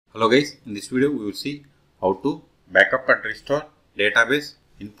Hello guys, in this video we will see how to backup and restore database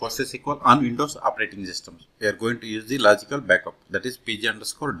in PostgreSQL on Windows operating systems. We are going to use the logical backup, that is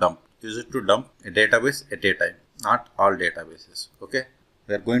pg_dump. Use it to dump a database at a time, not all databases. Okay,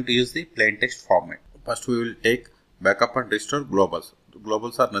 we are going to use the plain text format. First we will take backup and restore globals. The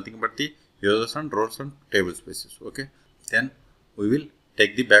globals are nothing but the users and roles and table spaces. Okay, then we will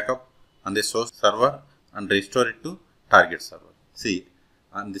take the backup on the source server and restore it to target server. See,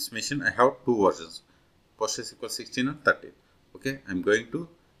 on this machine I have two versions, PostgreSQL 16 and 13. Okay, I'm going to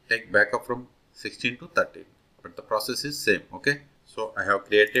take backup from 16 to 13, but the process is same. Okay, so I have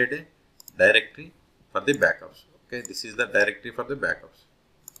created a directory for the backups. Okay, this is the directory for the backups,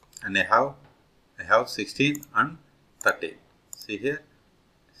 and I have 16 and 13. See here,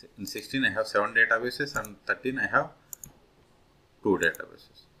 in 16 I have 7 databases and 13 I have 2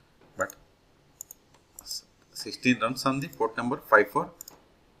 databases, but 16 runs on the port number 5433.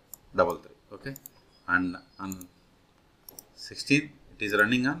 Okay, and on 16 it is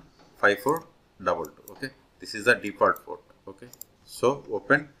running on 5422. Okay, this is the default port. Okay, so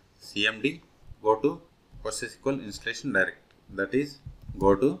open cmd, go to PostgreSQL installation directory, that is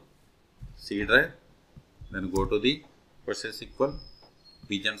go to C drive, then go to the PostgreSQL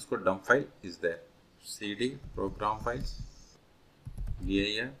pg_dump file is there, cd program files,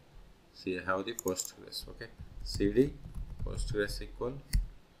 dir. See, I have the Postgres. Okay, cd PostgreSQL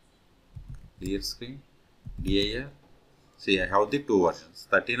clear screen, dir. See, I have the two versions,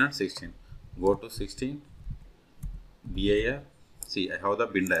 13 and 16. Go to 16, dir. See, I have the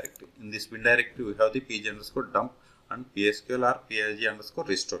bin directory. In this bin directory, we have the pg_dump and PSQL or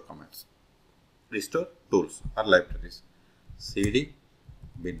pig_restore commands. Restore tools or libraries. cd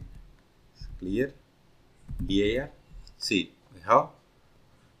bin clear, dir. See, we have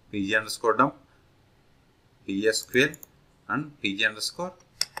pg_dump, PSQL and pg_restore.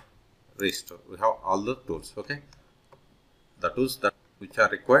 We have all the tools. Okay, the tools that which are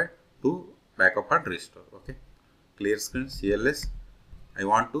required to backup and restore. Okay, clear screen, CLS. I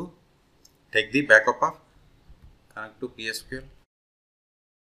want to take the backup of connect to PSQL.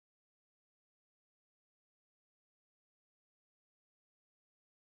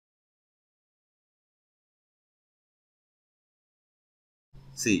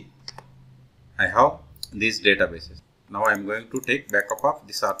 See, I have these databases. Now I am going to take backup of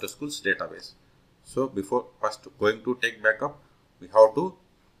this AutoSchools database. So before first going to take backup, we have to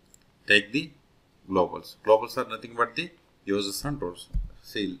take the globals. Globals are nothing but the users and roles.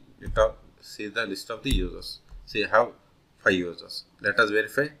 See the list of the users. See, I have 5 users. Let us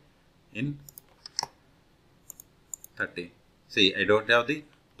verify in 13. See, I don't have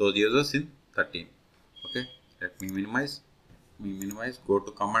those users in 13. Okay, let me minimize. Go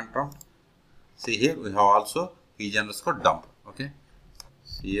to command prompt. See, here we have also pg_dump. Okay,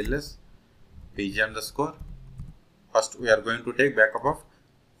 cls pg_. First we are going to take backup of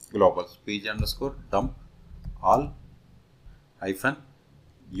globals, pg_dump all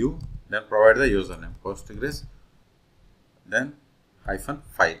 -u, then provide the username postgres, then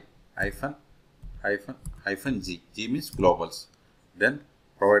 -file -g means globals, then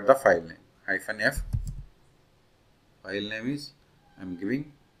provide the file name -f. File name is I am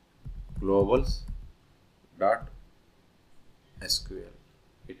giving globals.sql.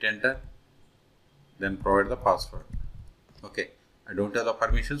 Hit enter, then provide the password. Okay, I don't have the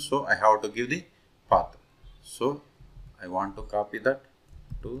permission, so I have to give the path. So I want to copy that,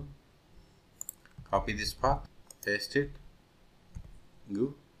 to copy this path, paste it,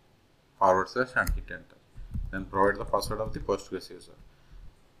 give / and hit enter, then provide the password of the Postgres user.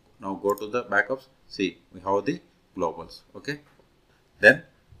 Now go to the backups. See, we have the globals. Okay, then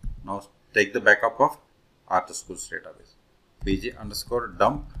now take the backup of AutoSchools database,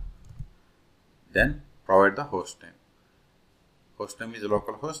 pg_dump, then provide the host name. Host name is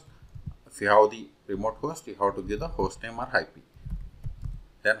localhost. If you have the remote host, you have to give the host name or IP.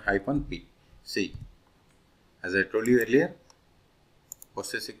 Then -p. See, as I told you earlier,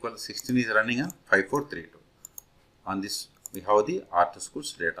 PostgreSQL 16 is running on 5432. On this we have the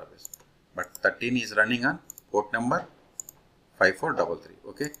AutoSchools database, but 13 is running on port number 5433.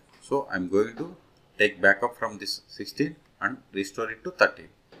 Okay, so I'm going to take backup from this 16 and restore it to 13.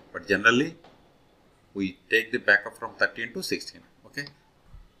 But generally we take the backup from 13 to 16. Okay,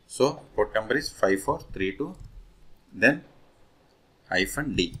 so port number is 5432, then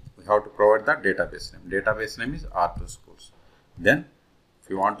 -d. We have to provide the database name. Database name is AutoSchools. Then if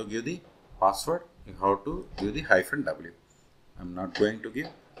you want to give the password, you have to give the -w. I'm not going to give.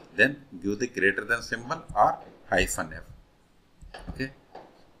 Then give the greater than symbol or -f. Okay,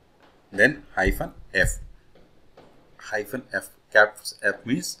 then -f. caps F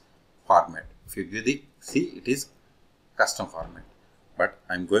means format. If you give the C, it is custom format. But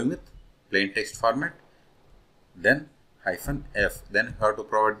I'm going with plain text format. Then hyphen F. Then you have to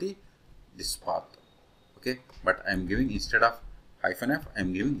provide this path. Okay. But I'm giving, instead of hyphen F,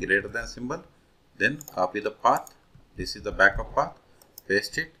 I'm giving greater than symbol. Then copy the path. This is the backup path.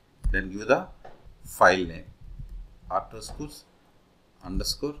 Paste it. Then give the file name. R2schools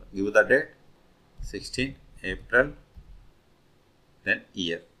underscore. Give the date. 16 April. Then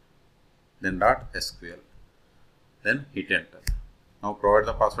year. Then .SQL. Then hit enter. Now provide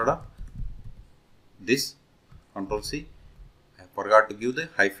the password of this. Control C. I forgot to give the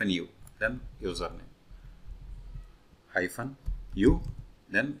hyphen U. Then username. Hyphen U.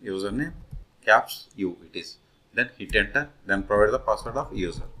 Then username. Caps U it is. Then hit enter. Then provide the password of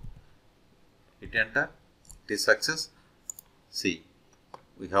user. Hit enter. It is success. See,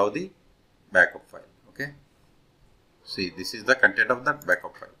 we have the backup file. Okay. See, this is the content of that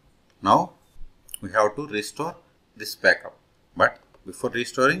backup file. Now we have to restore this backup. But before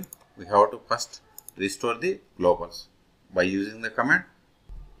restoring, we have to first restore the globals by using the command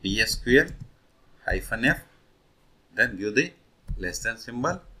PSQL -F. Then give the less than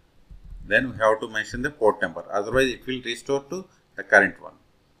symbol. Then we have to mention the port number. Otherwise, it will restore to the current one.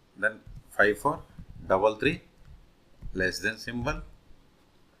 Then 5433 less than symbol.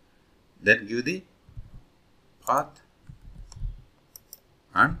 Then give the path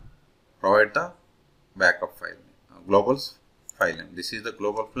and provide the backup file globals file name. This is the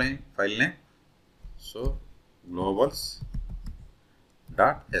global file name. So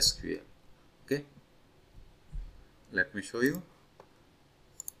globals.sql. Okay. Let me show you.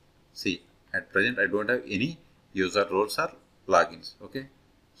 See, at present I don't have any user roles or logins. Okay.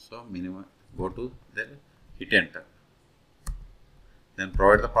 So minimum, go to there, hit enter. Then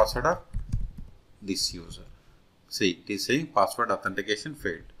provide the password of this user. See, it is saying password authentication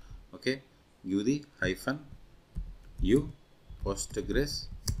failed. Okay. Give the hyphen U postgres.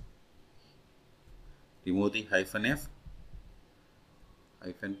 Remove the hyphen F,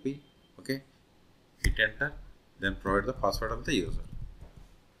 hyphen P. Okay. Hit enter. Then provide the password of the user.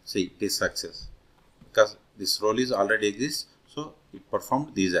 See, it is success because this role is already exists. So it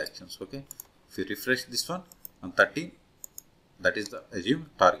performed these actions. Okay. If you refresh this one on 13, that is the assumed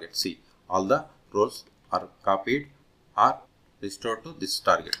target. See, all the roles are copied or restored to this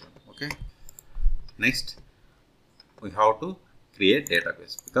target one. Okay. Next, we have to create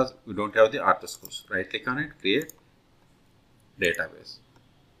database because we don't have the R2schools. Right click on it, create database.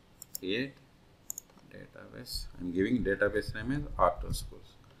 Create database. I'm giving database name as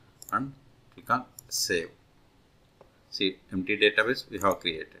R2schools and click on save. See, empty database we have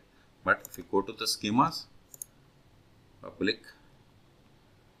created. But if you go to the schemas, public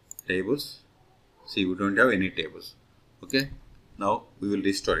tables, see, we don't have any tables. Okay. Now we will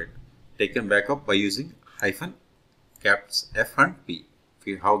restore it. Taken backup by using hyphen caps F and P. If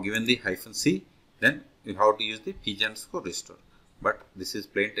you have given the hyphen C, then you have to use the PG underscore restore. But this is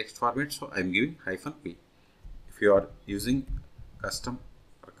plain text format, so I am giving hyphen P. If you are using custom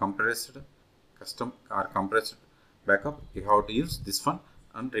or compressed backup, you have to use this one,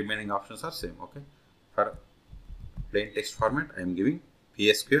 and remaining options are same. Okay. For plain text format, I am giving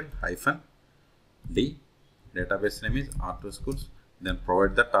PSQL -D. Database name is R2schools. Then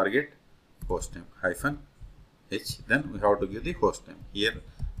provide the target host name -H. Then we have to give the host name. Here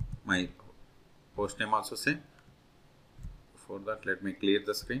my host name also same. Before that, let me clear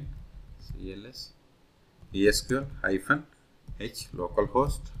the screen. CLS PSQL -H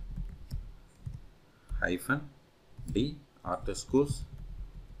localhost -D R2schools.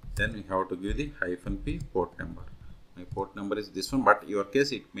 Then we have to give the -P port number. My port number is this one, but your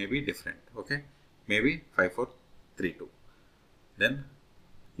case it may be different. Okay, maybe 5432. Then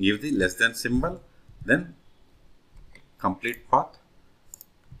give the less than symbol. Then complete path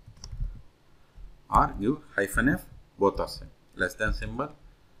or give hyphen F, both are same. Less than symbol,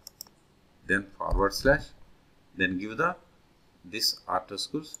 then /, then give the this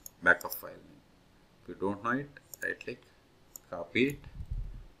R2schools backup file name. If you don't know it, right click, copy it,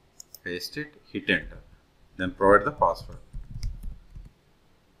 paste it, hit enter. Then provide the password.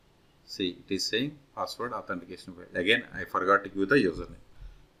 See, it is saying password authentication file. Again, I forgot to give the username.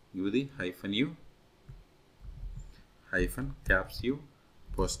 Give the hyphen U, hyphen caps U,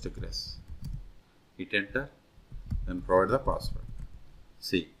 postgres. Hit enter. Then provide the password.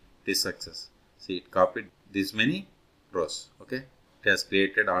 See, it is success. See, it copied this many rows. Okay, it has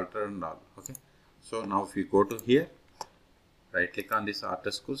created alter and all. Okay, so now if you go to here, right click on this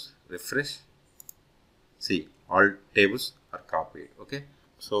R2schools, refresh. See, all tables are copied. Okay,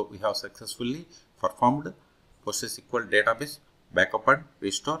 so we have successfully performed PostgreSQL database backup and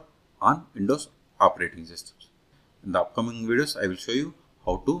restore on Windows operating systems. In the upcoming videos, I will show you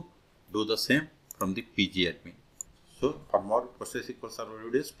how to do the same from the pgadmin. So for more PostgreSQL Server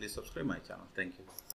videos, please subscribe my channel. Thank you.